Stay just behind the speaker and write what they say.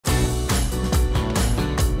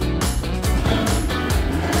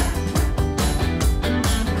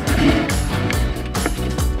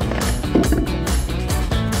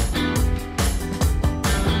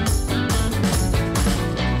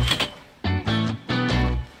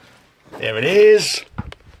There it is,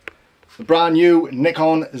 the brand new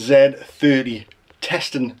Nikon Z30,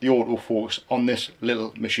 testing the autofocus on this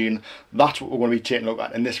little machine. That's what we're going to be taking a look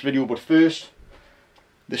at in this video. But first,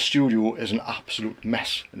 the studio is an absolute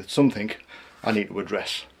mess and it's something I need to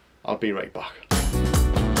address. I'll be right back.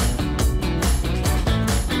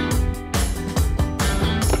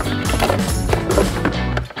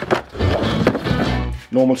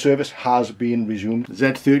 Normal service has been resumed. The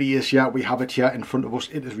Z30 is here, we have it here in front of us.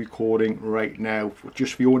 It is recording right now.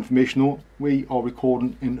 Just for your information though, we are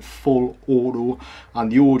recording in full auto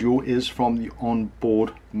and the audio is from the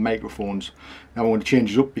onboard microphones. Now I'm going to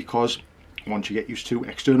change it up because once you get used to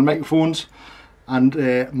external microphones and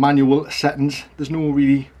manual settings, there's no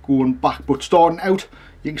really going back. But starting out,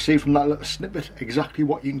 you can see from that little snippet exactly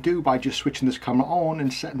what you can do by just switching this camera on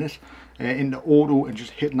and setting it into auto and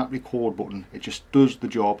just hitting that record button. It just does the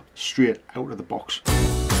job straight out of the box.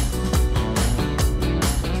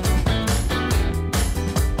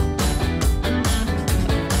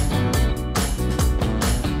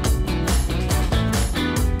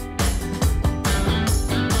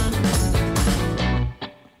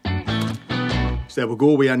 So there we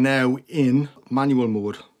go, we are now in manual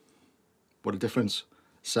mode. What a difference,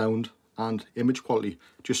 sound and image quality,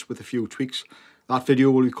 just with a few tweaks. That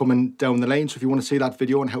video will be coming down the line, so if you want to see that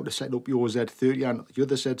video on how to set up your Z30 and the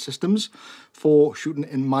other Z systems for shooting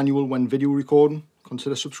in manual when video recording,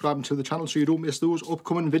 consider subscribing to the channel so you don't miss those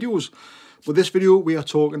upcoming videos. But this video we are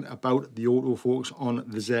talking about the autofocus on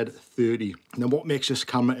the Z30. Now what makes this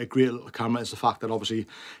camera a great little camera is the fact that obviously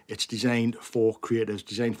it's designed for creators,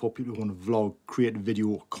 designed for people who want to vlog, create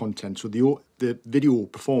video content. So the video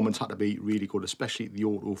performance had to be really good, especially the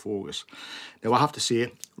autofocus. Now I have to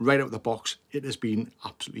say, right out of the box, it has been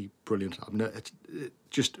absolutely brilliant. It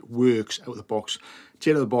just works out of the box.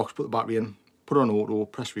 Take it out of the box, put the battery in, put it on auto,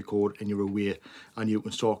 press record and you're away and you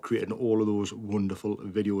can start creating all of those wonderful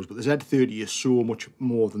videos. But the Z30 is so much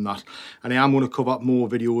more than that, and I am going to cover more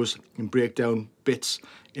videos and break down bits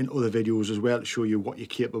in other videos as well to show you what you're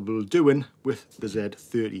capable of doing with the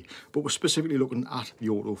Z30. But we're specifically looking at the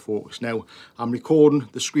autofocus. Now I'm recording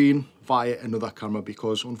the screen via another camera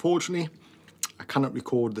because unfortunately I cannot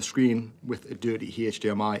record the screen with a dirty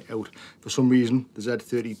HDMI out. For some reason, the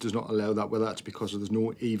Z30 does not allow that, whether that's because there's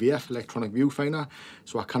no EVF, electronic viewfinder,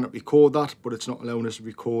 so I cannot record that, but it's not allowing us to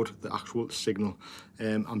record the actual signal.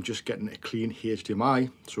 I'm just getting a clean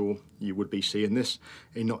HDMI, so you would be seeing this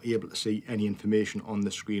and not able to see any information on the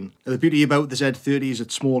screen. Now, the beauty about the Z30 is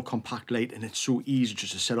it's small, compact, light, and it's so easy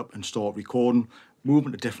just to set up and start recording.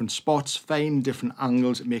 Moving to different spots, find different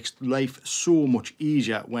angles, it makes life so much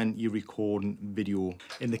easier when you're recording video.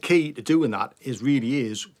 And the key to doing that really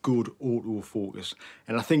is good autofocus.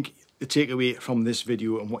 And I think the takeaway from this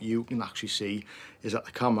video and what you can actually see is that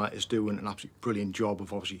the camera is doing an absolutely brilliant job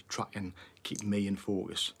of obviously tracking, keeping me in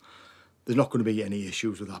focus. There's not going to be any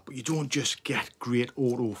issues with that, but you don't just get great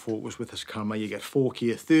autofocus with this camera. You get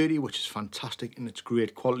 4K 30, which is fantastic and it's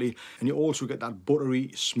great quality, and you also get that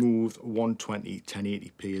buttery smooth 120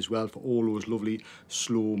 1080p as well for all those lovely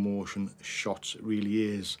slow motion shots. It really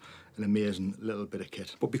is an amazing little bit of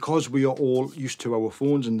kit. But because we are all used to our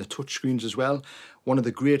phones and the touch screens as well, one of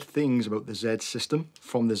the great things about the Z system,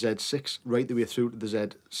 from the Z6 right the way through to the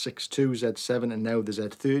Z6 II, Z7 and now the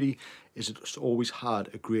Z30, is it's always had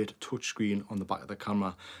a great touch screen on the back of the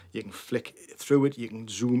camera. You can flick through it, you can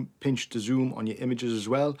zoom, pinch to zoom on your images as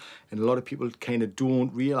well, and a lot of people kind of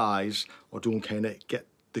don't realise or don't kind of get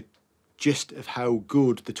the gist of how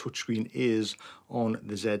good the touchscreen is on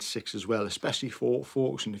the Z6 as well, especially for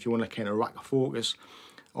focusing. If you want to kind of rack a focus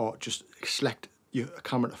or just select your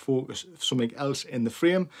camera to focus something else in the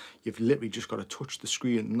frame, you've literally just got to touch the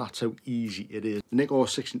screen and that's how easy it is. The Nikon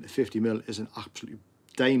 60-50mm is an absolute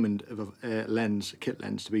diamond of a lens, kit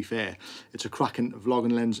lens to be fair. It's a cracking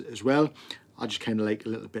vlogging lens as well. I just kind of like a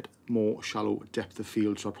little bit more shallow depth of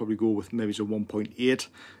field, so I'll probably go with maybe a 1.8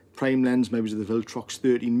 prime lens, maybe the Viltrox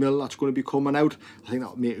 13mm that's going to be coming out. I think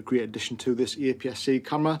that would make a great addition to this APS-C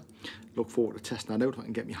camera. Look forward to testing that out if I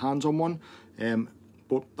can get my hands on one.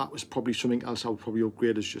 But that was probably something else I would probably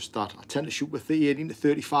upgrade, is just that. I tend to shoot with the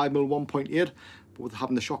 18-35mm 1.8, but with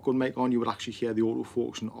having the shotgun mic on, you would actually hear the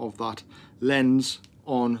autofocusing of that lens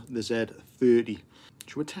on the Z30.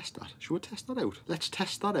 Should we test that? Should we test that out? Let's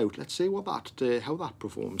test that out. Let's see what that, how that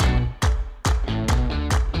performs.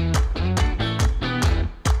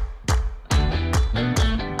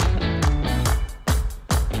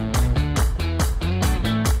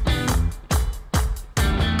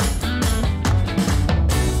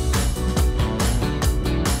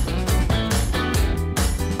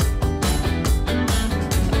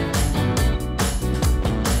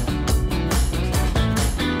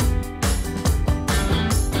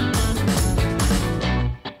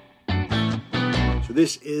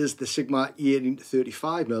 this is the Sigma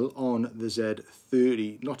 18-35mm on the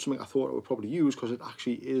Z30. Not something I thought I would probably use because it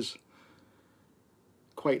actually is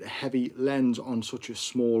quite a heavy lens on such a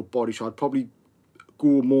small body, so I'd probably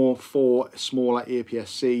go more for a smaller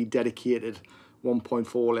APS-C dedicated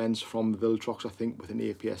 1.4 lens from Viltrox, I think, with an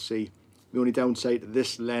APS-C. The only downside to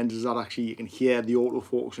this lens is that actually you can hear the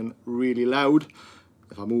autofocusing really loud.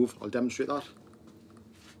 If I move, I'll demonstrate that.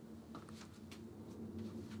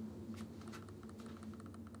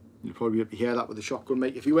 You'll probably be able to hear that with the shotgun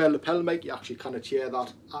mic. If you wear a lapel mic, you actually cannot hear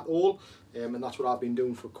that at all, and that's what I've been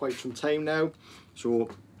doing for quite some time now. So,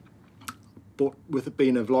 but with it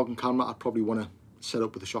being a vlogging camera, I'd probably want to set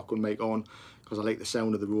up with the shotgun mic on because I like the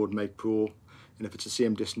sound of the Rode Mic Pro, and if it's the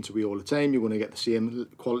same distance away all the time, you're going to get the same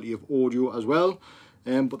quality of audio as well.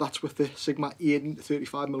 But that's with the Sigma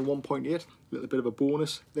 18-35mm 1.8, a little bit of a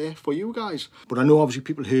bonus there for you guys. But I know obviously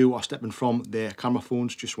people who are stepping from their camera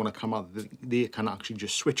phones just want a camera that they can actually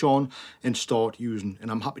just switch on and start using. And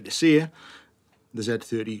I'm happy to say the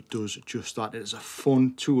Z30 does just that. It is a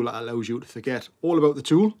fun tool that allows you to forget all about the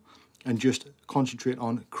tool and just concentrate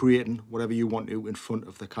on creating whatever you want to in front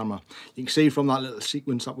of the camera. You can see from that little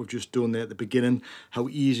sequence that we've just done there at the beginning how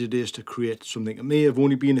easy it is to create something. It may have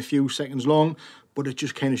only been a few seconds long, but it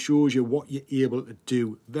just kind of shows you what you're able to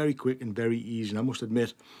do very quick and very easy. And I must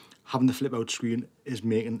admit, having the flip out screen is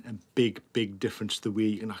making a big difference to the way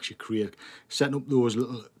you can actually create. Setting up those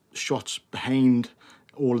little shots behind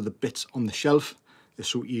all of the bits on the shelf is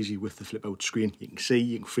so easy with the flip out screen. You can see,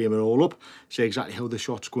 you can frame it all up, say exactly how the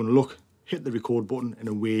shot's going to look, hit the record button, and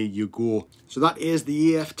away you go. So that is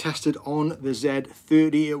the AF tested on the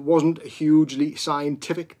Z30. It wasn't a hugely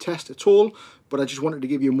scientific test at all, but I just wanted to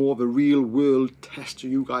give you more of a real world test so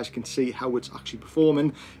you guys can see how it's actually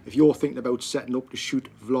performing. If you're thinking about setting up to shoot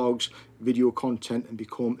vlogs, video content, and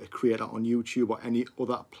become a creator on YouTube or any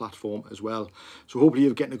other platform as well. So hopefully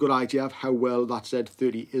you're getting a good idea of how well that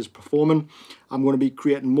Z30 is performing. I'm going to be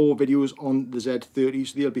creating more videos on the Z30,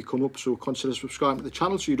 so they'll be coming up, so consider subscribing to the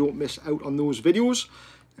channel so you don't miss out on those videos.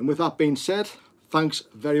 And with that being said, thanks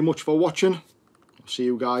very much for watching. I'll see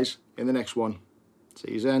you guys in the next one.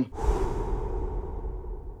 See you then.